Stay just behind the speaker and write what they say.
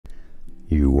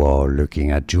You are looking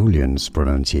at Julian's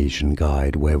pronunciation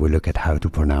guide, where we look at how to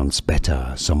pronounce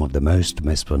better some of the most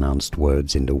mispronounced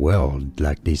words in the world,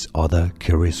 like this other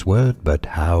curious word. But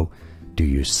how do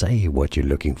you say what you're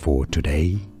looking for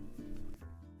today?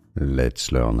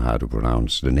 Let's learn how to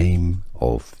pronounce the name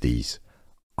of this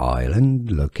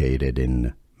island located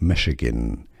in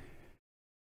Michigan.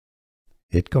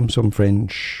 It comes from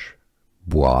French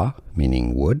bois,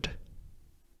 meaning wood,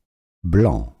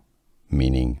 blanc,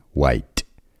 meaning white.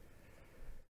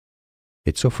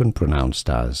 It's often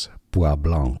pronounced as Bois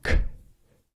Blanc.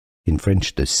 In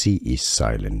French, the C is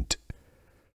silent,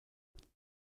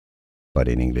 but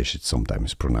in English it's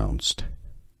sometimes pronounced.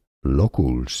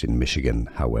 Locals in Michigan,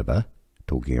 however,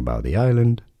 talking about the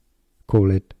island,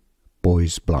 call it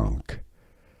Bois Blanc.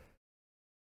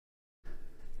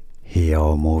 Here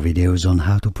are more videos on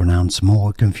how to pronounce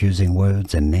more confusing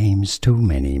words and names too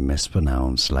many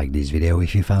mispronounced. Like this video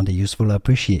if you found it useful. I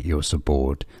appreciate your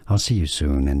support. I'll see you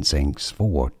soon and thanks for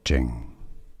watching.